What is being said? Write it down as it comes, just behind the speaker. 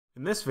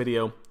In this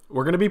video,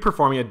 we're going to be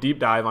performing a deep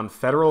dive on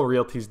Federal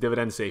Realty's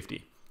dividend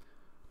safety.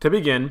 To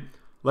begin,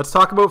 let's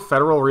talk about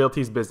Federal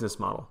Realty's business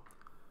model.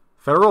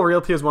 Federal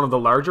Realty is one of the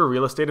larger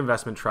real estate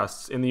investment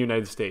trusts in the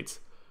United States.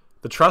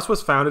 The trust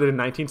was founded in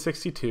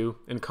 1962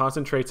 and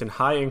concentrates in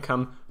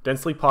high-income,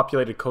 densely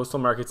populated coastal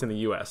markets in the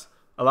U.S.,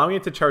 allowing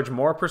it to charge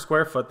more per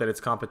square foot than its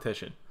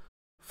competition.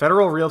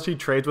 Federal Realty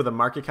trades with a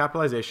market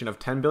capitalization of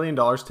 $10 billion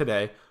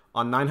today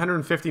on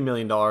 $950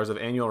 million of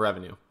annual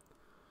revenue.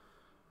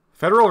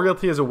 Federal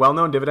Realty is a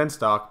well-known dividend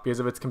stock because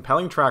of its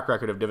compelling track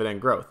record of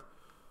dividend growth.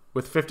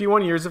 With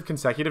 51 years of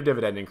consecutive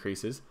dividend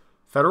increases,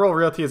 Federal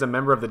Realty is a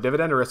member of the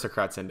Dividend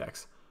Aristocrats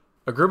Index,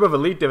 a group of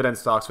elite dividend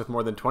stocks with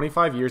more than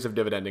 25 years of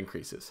dividend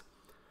increases.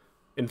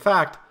 In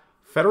fact,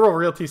 Federal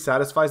Realty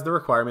satisfies the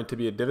requirement to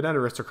be a dividend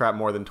aristocrat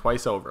more than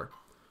twice over.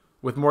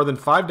 With more than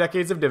 5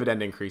 decades of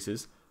dividend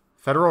increases,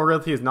 Federal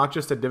Realty is not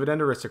just a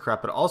dividend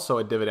aristocrat but also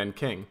a dividend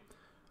king,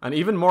 an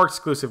even more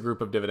exclusive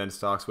group of dividend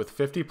stocks with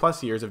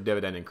 50-plus years of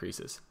dividend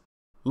increases.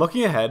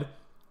 Looking ahead,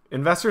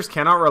 investors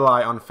cannot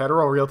rely on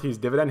Federal Realty's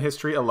dividend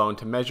history alone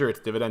to measure its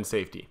dividend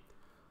safety.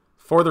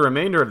 For the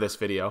remainder of this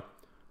video,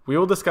 we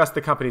will discuss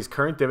the company's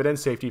current dividend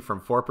safety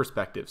from 4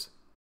 perspectives: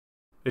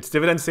 its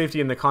dividend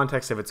safety in the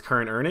context of its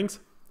current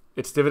earnings,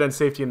 its dividend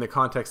safety in the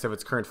context of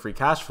its current free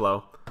cash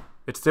flow,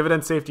 its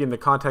dividend safety in the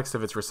context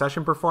of its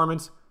recession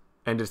performance,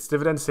 and its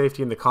dividend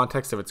safety in the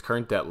context of its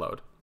current debt load.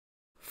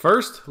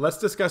 First, let's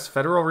discuss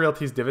Federal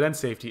Realty's dividend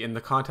safety in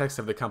the context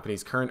of the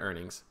company's current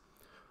earnings.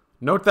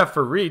 Note that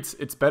for REITs,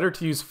 it's better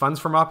to use funds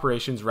from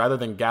operations rather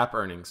than GAAP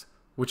earnings,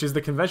 which is the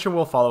convention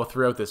we'll follow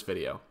throughout this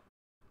video.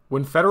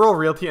 When Federal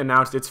Realty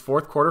announced its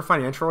fourth quarter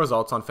financial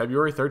results on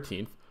February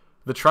 13th,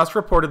 the trust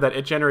reported that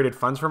it generated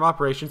funds from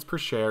operations per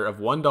share of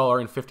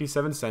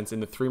 $1.57 in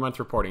the 3-month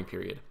reporting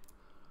period.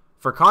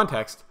 For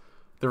context,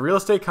 the real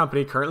estate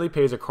company currently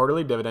pays a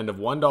quarterly dividend of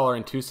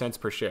 $1.02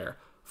 per share,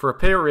 for a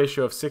payout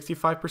ratio of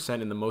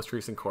 65% in the most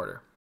recent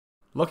quarter.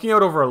 Looking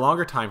out over a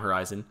longer time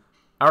horizon,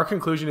 our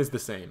conclusion is the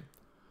same.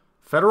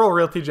 Federal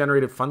Realty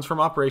generated funds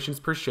from operations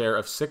per share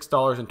of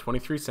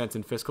 $6.23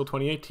 in fiscal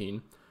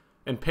 2018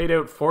 and paid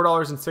out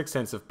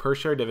 $4.06 of per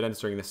share dividends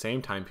during the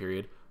same time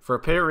period for a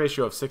payout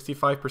ratio of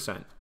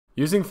 65%.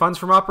 Using funds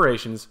from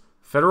operations,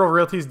 Federal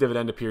Realty's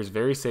dividend appears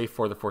very safe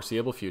for the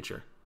foreseeable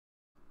future.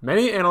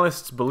 Many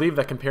analysts believe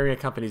that comparing a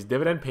company's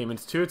dividend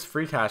payments to its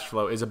free cash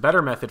flow is a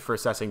better method for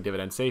assessing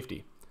dividend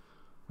safety.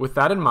 With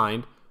that in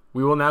mind,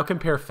 we will now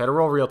compare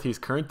Federal Realty's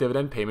current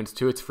dividend payments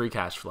to its free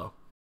cash flow.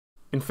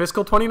 In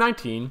fiscal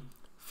 2019,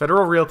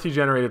 Federal Realty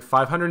generated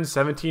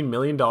 $517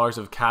 million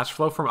of cash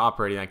flow from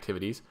operating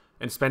activities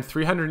and spent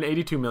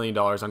 $382 million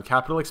on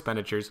capital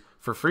expenditures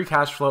for free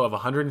cash flow of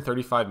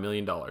 $135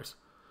 million.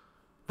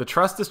 The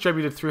trust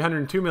distributed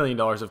 $302 million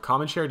of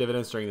common share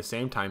dividends during the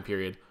same time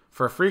period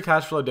for a free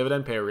cash flow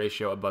dividend payout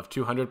ratio above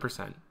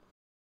 200%.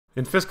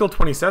 In fiscal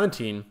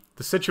 2017,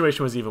 the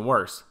situation was even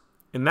worse.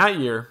 In that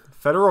year,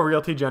 Federal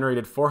Realty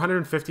generated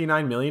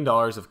 $459 million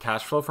of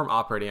cash flow from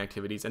operating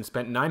activities and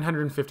spent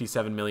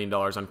 $957 million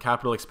on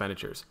capital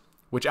expenditures,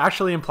 which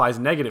actually implies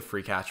negative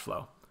free cash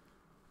flow.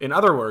 In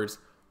other words,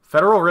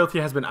 Federal Realty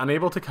has been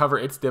unable to cover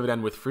its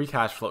dividend with free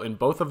cash flow in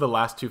both of the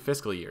last 2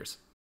 fiscal years.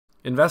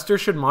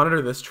 Investors should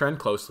monitor this trend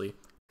closely,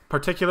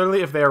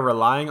 particularly if they are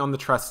relying on the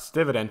trust's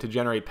dividend to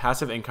generate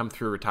passive income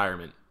through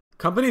retirement.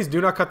 Companies do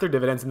not cut their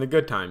dividends in the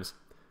good times.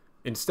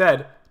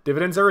 Instead,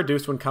 dividends are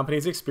reduced when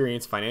companies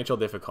experience financial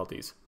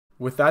difficulties.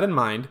 With that in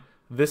mind,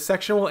 this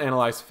section will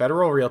analyze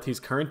Federal Realty's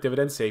current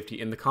dividend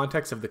safety in the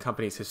context of the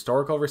company's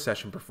historical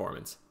recession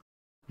performance.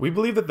 We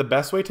believe that the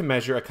best way to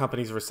measure a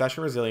company's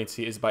recession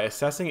resiliency is by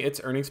assessing its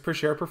earnings per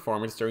share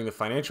performance during the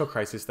financial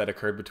crisis that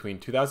occurred between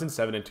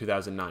 2007 and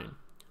 2009.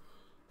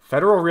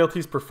 Federal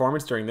Realty's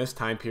performance during this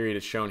time period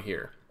is shown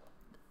here.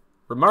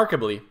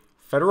 Remarkably,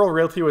 Federal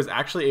Realty was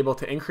actually able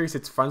to increase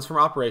its funds from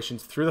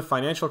operations through the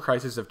financial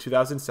crisis of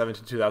 2007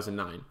 to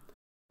 2009.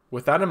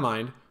 With that in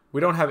mind, we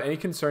don't have any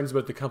concerns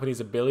about the company's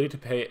ability to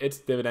pay its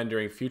dividend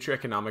during future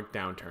economic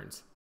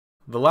downturns.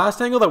 The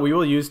last angle that we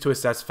will use to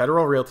assess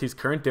Federal Realty's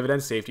current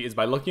dividend safety is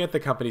by looking at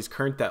the company's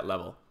current debt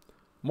level.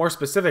 More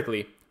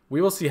specifically, we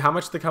will see how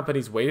much the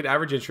company's weighted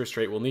average interest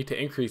rate will need to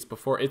increase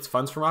before its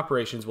funds from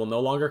operations will no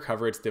longer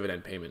cover its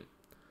dividend payment.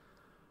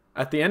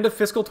 At the end of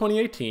fiscal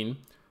 2018,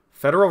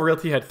 Federal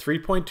Realty had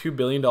 $3.2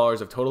 billion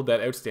of total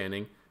debt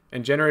outstanding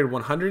and generated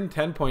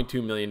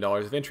 $110.2 million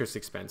of interest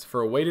expense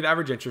for a weighted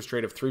average interest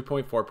rate of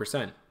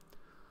 3.4%.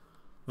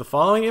 The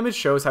following image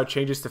shows how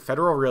changes to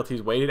Federal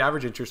Realty's weighted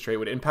average interest rate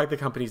would impact the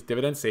company's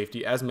dividend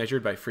safety as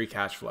measured by free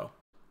cash flow.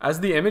 As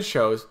the image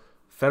shows,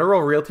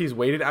 Federal Realty's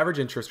weighted average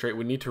interest rate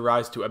would need to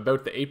rise to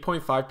about the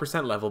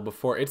 8.5% level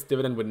before its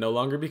dividend would no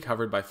longer be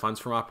covered by funds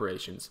from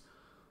operations.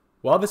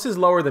 While this is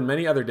lower than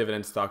many other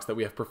dividend stocks that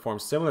we have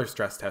performed similar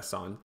stress tests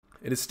on,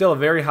 it is still a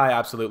very high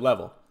absolute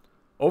level.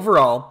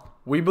 Overall,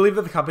 we believe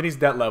that the company's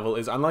debt level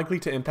is unlikely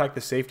to impact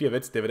the safety of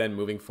its dividend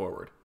moving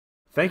forward.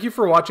 Thank you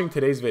for watching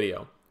today's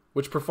video,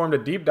 which performed a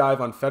deep dive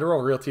on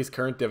Federal Realty's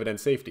current dividend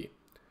safety.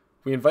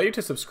 We invite you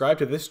to subscribe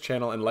to this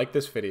channel and like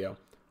this video,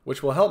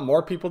 which will help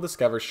more people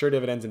discover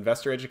SureDividend's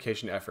investor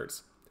education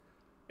efforts.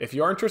 If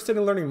you are interested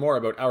in learning more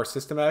about our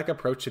systematic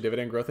approach to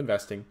dividend growth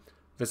investing,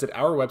 visit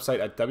our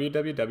website at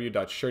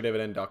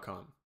www.suredividend.com.